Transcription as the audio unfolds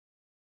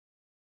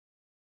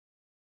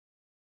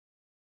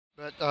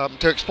But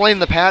to explain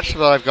the patch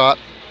that I've got,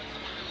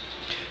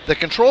 the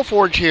control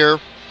forge here,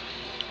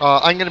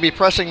 I'm going to be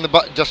pressing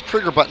the just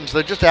trigger buttons.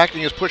 They're just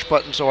acting as push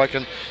buttons so I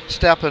can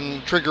step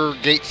and trigger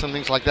gates and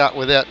things like that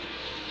with it.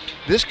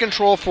 This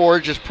control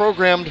forge is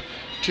programmed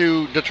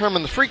to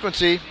determine the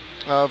frequency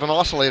of an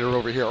oscillator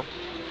over here.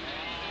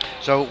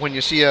 So when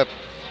you see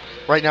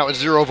right now it's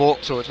 0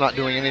 volt, so it's not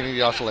doing anything to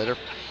the oscillator.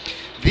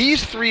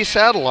 These 3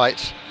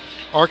 satellites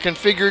are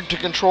configured to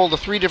control the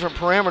 3 different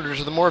parameters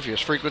of the Morpheus: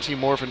 frequency,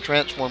 morph, and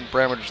transform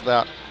parameters of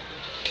that.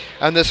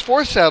 And this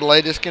 4th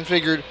satellite is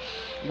configured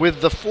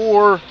with the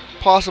 4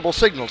 possible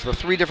signals, the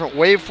 3 different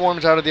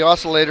waveforms out of the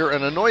oscillator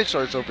and a noise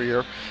source over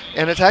here,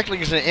 and it's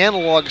acting as an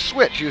analog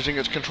switch using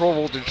its control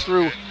voltage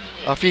through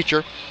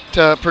feature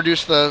to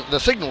produce the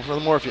signal for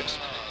the Morpheus.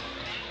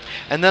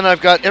 And then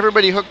I've got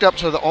everybody hooked up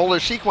so that all their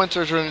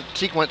sequencers are in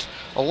sequence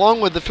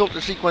along with the filter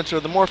sequencer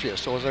of the Morpheus.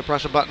 So as I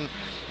press a button,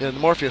 the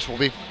Morpheus will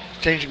be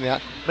changing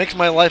that. Makes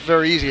my life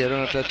very easy. I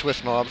don't have to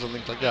twist knobs and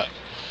things like that.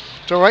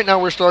 So right now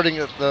we're starting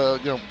at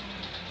the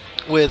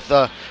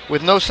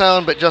with no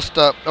sound, but just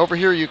over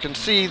here you can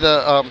see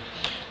the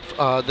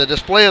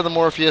display of the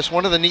Morpheus.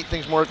 One of the neat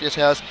things Morpheus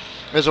has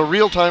is a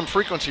real-time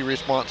frequency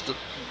response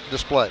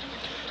display.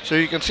 So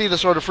you can see the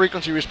sort of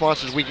frequency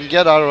responses we can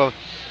get out of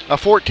a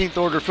 14th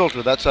order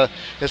filter.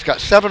 It's got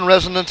 7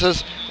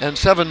 resonances and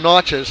 7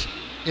 notches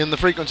in the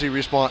frequency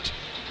response.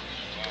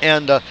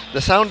 And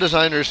the sound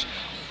designers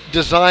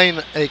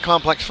design a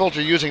complex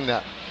filter using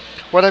that.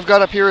 What I've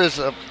got up here is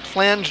a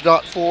flange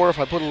 .4. If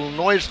I put a little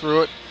noise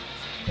through it,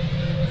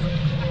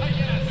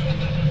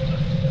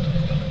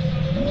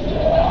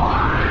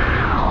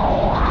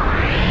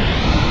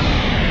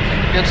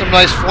 get some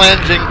nice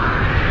flanging,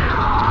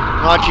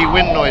 notchy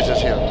wind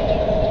noises here.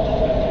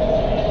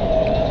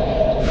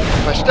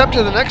 If I step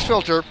to the next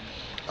filter,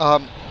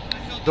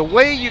 the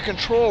way you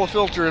control a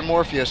filter in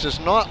Morpheus is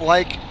not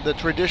like the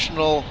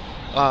traditional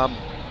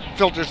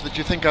filters that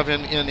you think of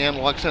in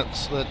analog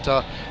synths.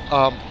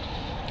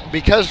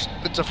 Because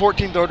it's a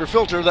 14th order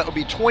filter, that would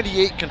be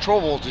 28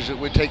 control voltages it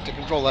would take to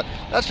control that.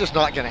 That's just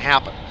not going to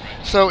happen.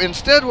 So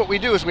instead what we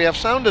do is we have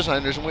sound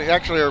designers, and we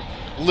actually are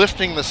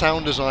lifting the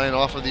sound design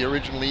off of the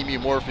original EMI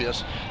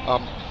Morpheus.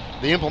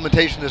 The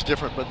implementation is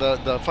different, but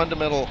the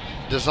fundamental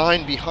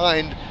design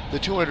behind the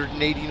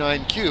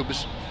 289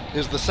 cubes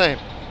is the same.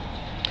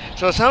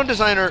 So a sound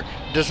designer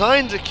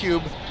designs a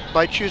cube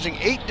by choosing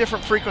 8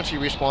 different frequency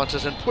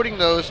responses and putting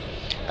those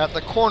at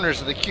the corners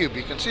of the cube.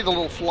 You can see the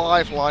little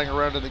fly flying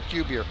around in the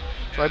cube here.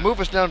 So I move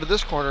us down to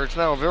this corner, it's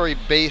now a very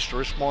based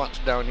response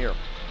down here.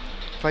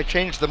 If I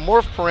change the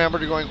morph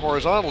parameter going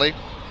horizontally,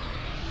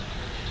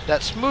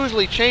 that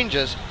smoothly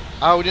changes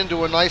out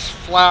into a nice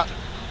flat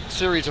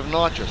series of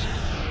notches.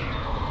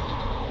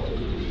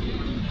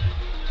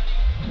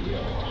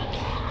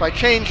 If I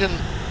change in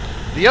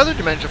the other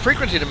dimension,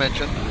 frequency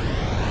dimension,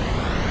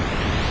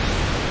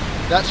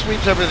 that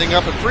sweeps everything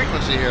up in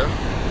frequency here.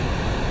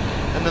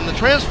 And then the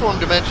transform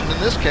dimension in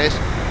this case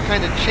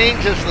kind of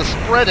changes the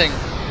spreading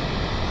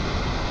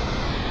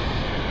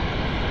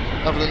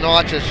of the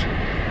notches.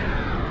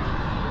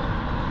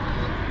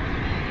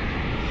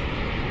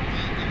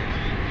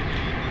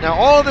 Now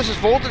all of this is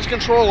voltage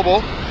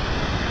controllable.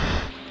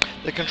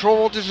 The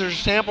control voltages are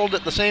sampled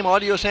at the same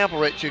audio sample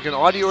rate, so you can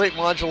audio rate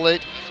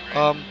modulate,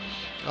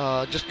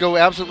 just go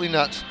absolutely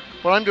nuts.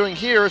 What I'm doing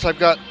here is I've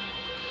got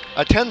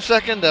a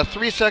 10-second, a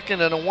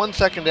 3-second, and a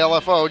 1-second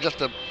LFO just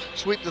to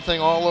sweep the thing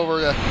all over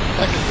the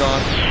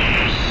hexagon.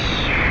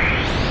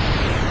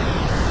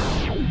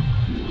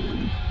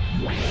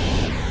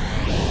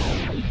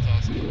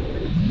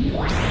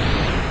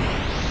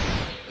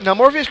 Now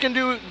Morpheus can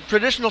do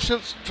traditional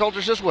synth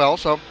filters as well,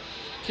 so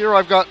here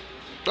I've got,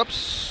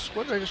 oops,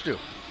 what did I just do?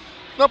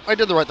 Nope, I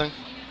did the right thing.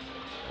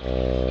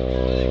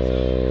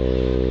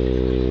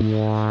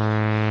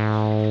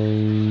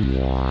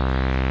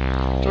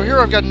 So here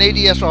I've got an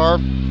ADSR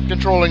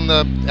controlling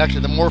the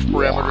morph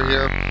parameter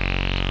here,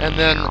 and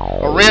then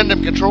a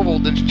random control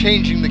voltage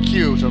changing the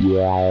Q. So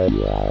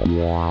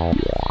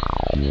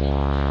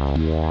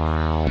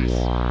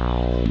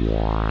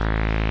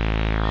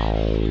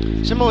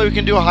similarly, we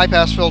can do a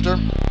high-pass filter.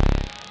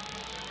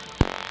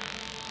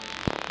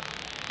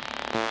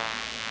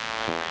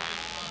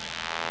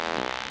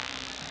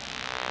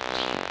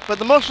 But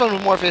the most fun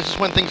with Morpheus is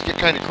when things get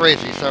kind of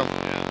crazy, so.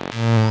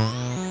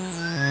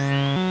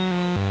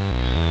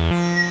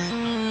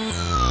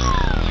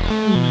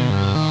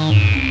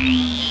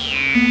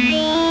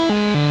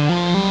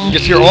 You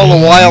just hear all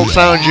the wild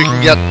sounds you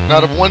can get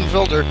out of one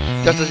filter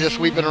just as you're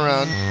sweeping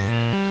around.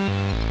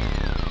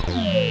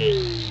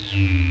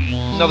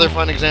 Another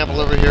fun example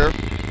over here.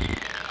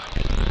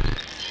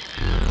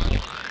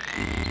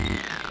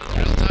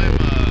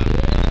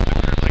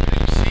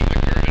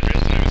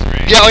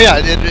 Yeah, oh yeah,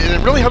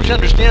 it really helps you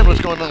understand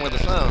what's going on with the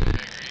sound.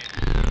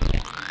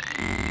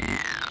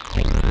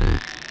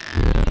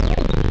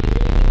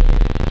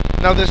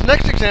 Now this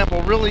next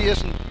example really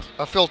isn't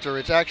a filter,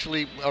 it's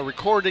actually a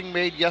recording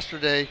made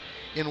yesterday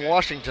in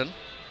Washington.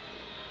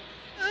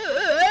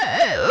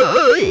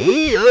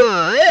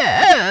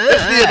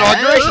 It's the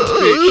inauguration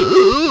speech.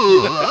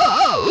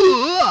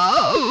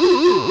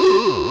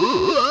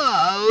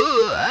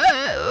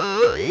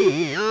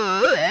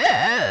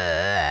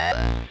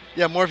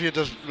 Yeah, Morpheus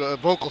does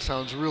vocal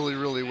sounds really,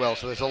 really well,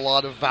 so there's a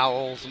lot of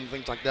vowels and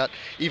things like that.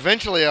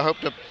 Eventually, I hope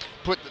to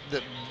put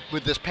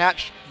with this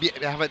patch,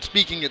 have it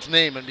speaking its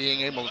name and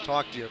being able to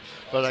talk to you,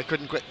 but I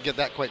couldn't get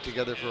that quite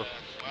together for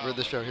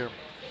this show here.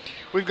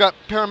 We've got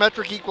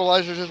parametric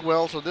equalizers as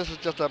well, so this is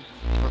just a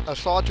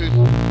sawtooth,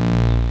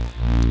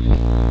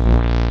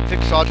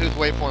 fixed sawtooth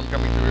waveform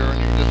coming through here, and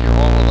you can just hear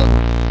all of the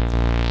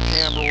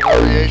timbre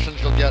variations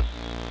you'll get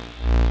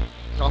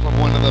off of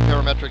one of the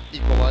parametric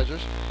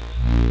equalizers.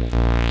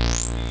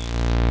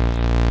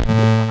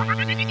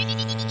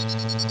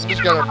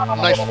 Just got a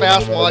nice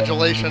fast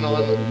modulation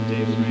on,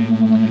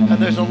 and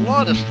there's a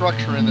lot of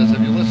structure in this if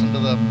you listen to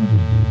the.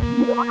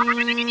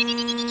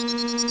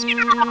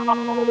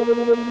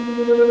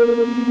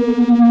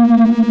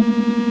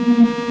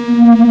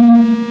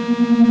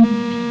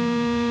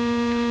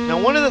 Now,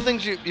 one of the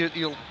things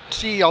you'll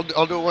see, I'll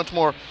do it once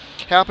more,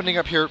 happening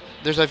up here.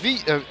 There's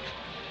a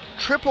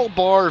triple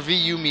bar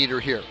VU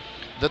meter here.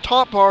 The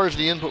top bar is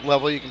the input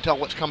level. You can tell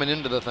what's coming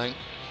into the thing.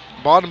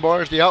 Bottom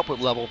bar is the output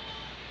level.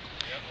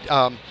 We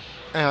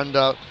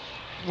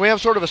have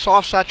sort of a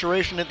soft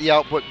saturation at the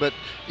output, but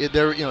it's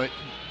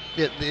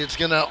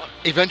going to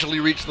eventually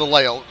reach the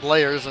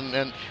layers,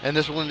 and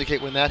this will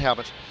indicate when that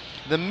happens.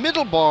 The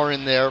middle bar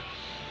in there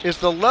is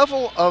the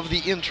level of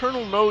the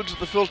internal nodes of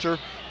the filter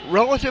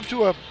relative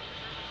to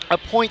a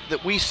point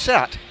that we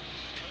set.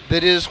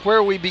 That is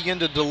where we begin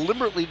to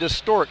deliberately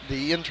distort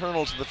the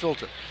internals of the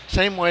filter.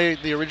 Same way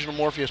the original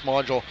Morpheus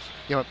module,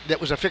 that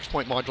was a fixed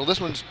point module.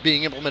 This one's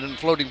being implemented in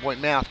floating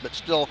point math, but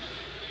still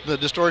the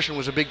distortion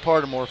was a big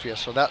part of Morpheus,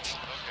 so that's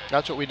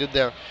what we did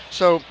there.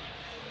 So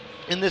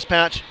in this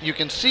patch, you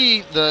can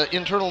see the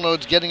internal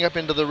nodes getting up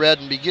into the red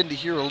and begin to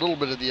hear a little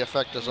bit of the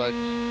effect as I...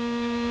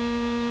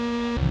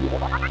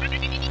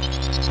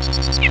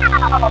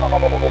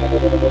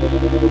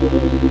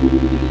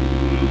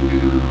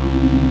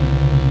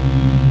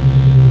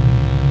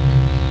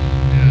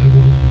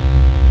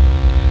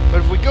 But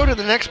if we go to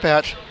the next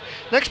patch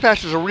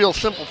is a real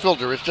simple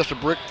filter. It's just a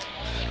brick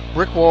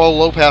wall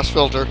low pass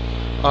filter,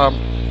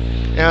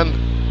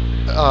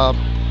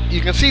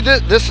 you can see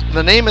that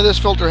the name of this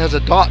filter has a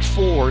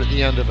 .4 at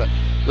the end of it.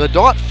 The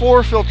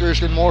 .4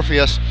 filters in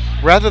Morpheus,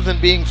 rather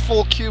than being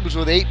full cubes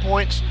with 8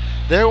 points,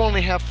 they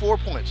only have 4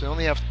 points. They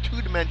only have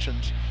 2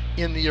 dimensions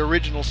in the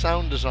original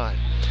sound design.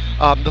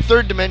 The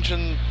third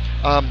dimension,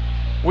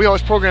 we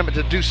always program it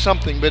to do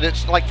something, but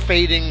it's like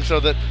fading so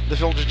that the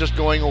filter's just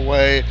going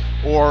away,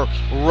 or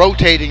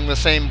rotating the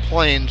same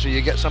plane so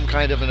you get some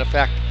kind of an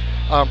effect.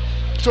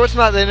 So it's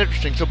not that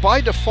interesting. So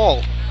by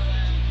default,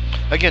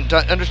 again, to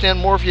understand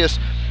Morpheus,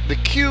 the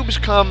cubes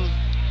come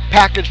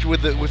packaged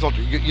with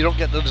filter. You don't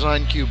get the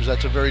design cubes.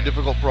 That's a very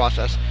difficult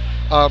process.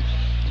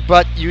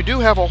 But you do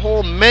have a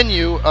whole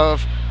menu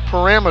of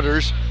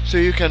parameters, so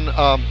you can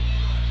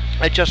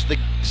adjust the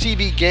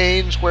CV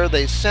gains, where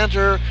they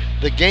center,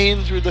 the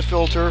gain through the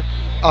filter,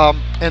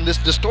 and this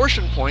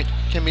distortion point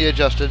can be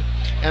adjusted.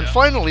 And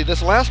finally,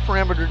 this last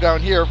parameter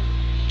down here,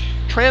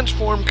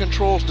 transform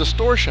controls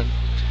distortion.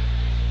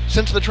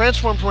 Since the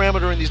transform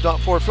parameter in these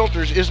 .4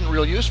 filters isn't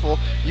real useful,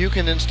 you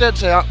can instead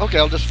say, okay,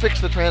 I'll just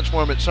fix the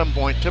transform at some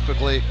point,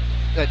 typically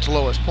at its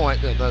lowest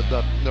point, the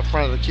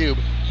front of the cube.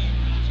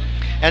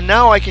 And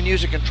now I can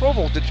use a control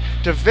voltage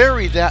to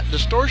vary that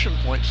distortion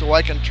point, so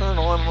I can turn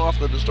on and off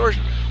the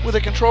distortion with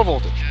a control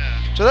voltage.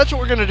 So that's what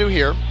we're going to do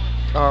here.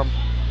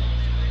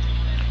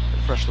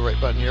 Press the right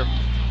button here.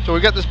 So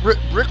we've got this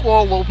brick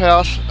wall low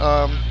pass,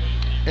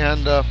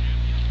 and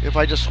if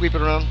I just sweep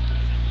it around.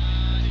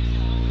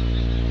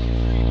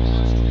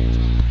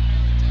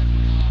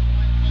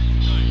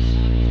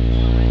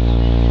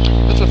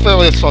 That's a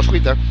fairly soft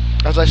sweep there.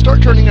 As I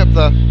start turning up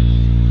the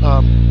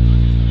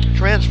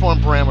transform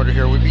parameter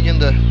here, we begin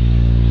to... You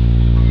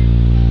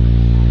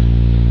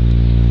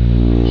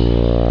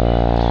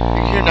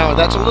can hear now,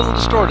 that's a little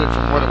distorted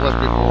from what it was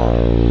before.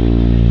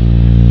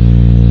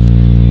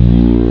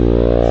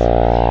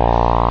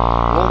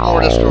 A little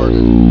more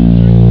distorted.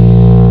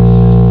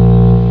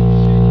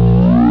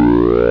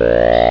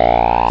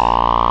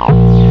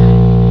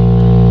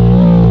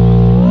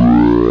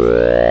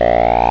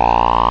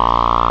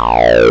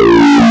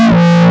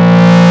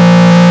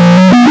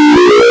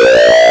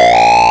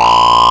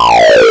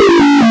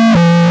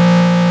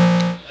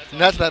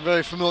 That's that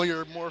very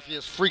familiar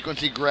Morpheus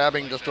frequency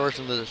grabbing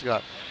distortion that it's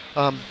got.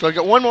 So I've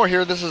got one more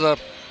here. This is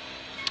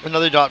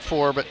another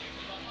 .4, but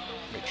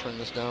let me turn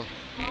this down.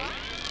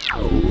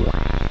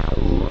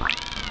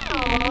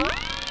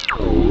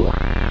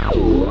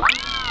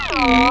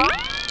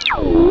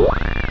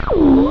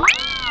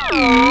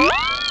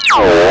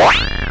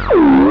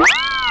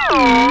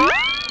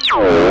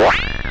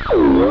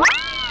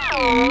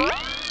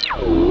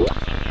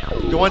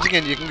 Once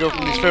again, you can go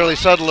from these fairly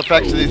subtle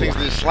effects to these things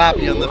that just slap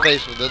you in the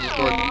face with the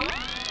distortion.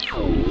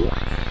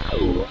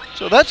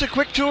 So that's a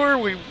quick tour.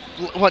 We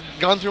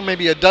gone through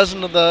maybe a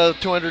dozen of the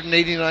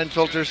 289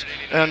 filters,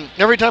 and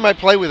every time I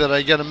play with it,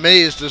 I get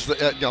amazed as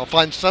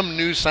find some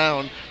new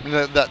sound.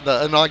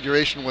 The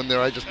inauguration one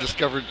there I just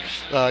discovered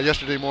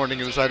yesterday morning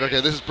and decided,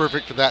 okay, this is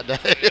perfect for that day.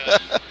 Yeah.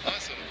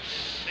 Awesome.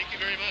 Thank you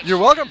very much. You're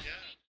welcome. Yeah.